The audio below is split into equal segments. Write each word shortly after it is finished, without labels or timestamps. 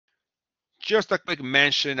just a quick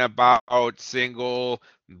mention about single,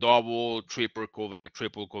 double, triple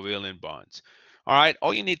covalent bonds. All right,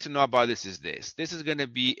 all you need to know about this is this. This is going to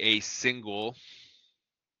be a single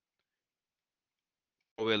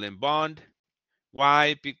covalent bond.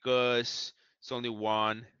 Why? Because it's only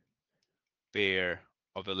one pair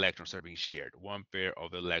of electrons are being shared. One pair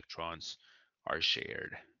of electrons are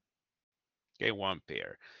shared. Okay, one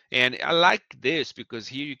pair. And I like this because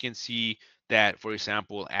here you can see that, for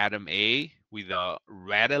example, atom A with the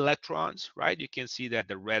red electrons, right? You can see that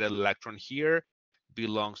the red electron here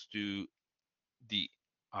belongs to the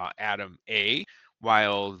atom A,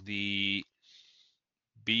 while the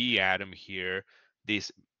B atom here,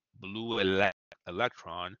 this blue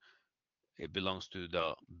electron, it belongs to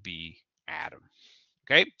the B atom.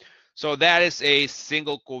 Okay, so that is a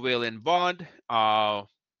single covalent bond.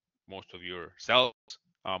 Most of your cells,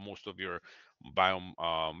 most of your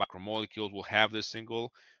macromolecules will have this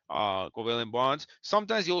single covalent bonds.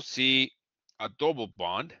 Sometimes you'll see a double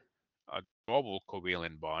bond, a double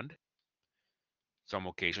covalent bond. Some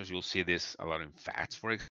occasions you'll see this a lot in fats,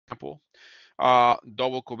 for example.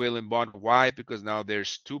 Double covalent bond. Why? Because now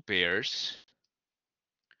there's two pairs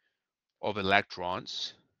of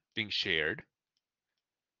electrons being shared.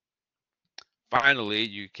 Finally,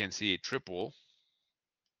 you can see a triple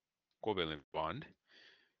covalent bond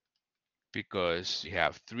because you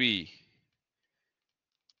have three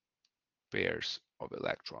pairs of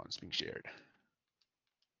electrons being shared.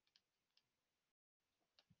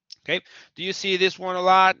 Okay, do you see this one a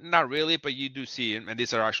lot? Not really, but you do see it, and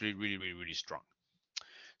these are actually really strong.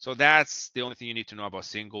 So that's the only thing you need to know about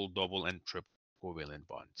single, double, and triple covalent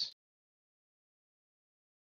bonds.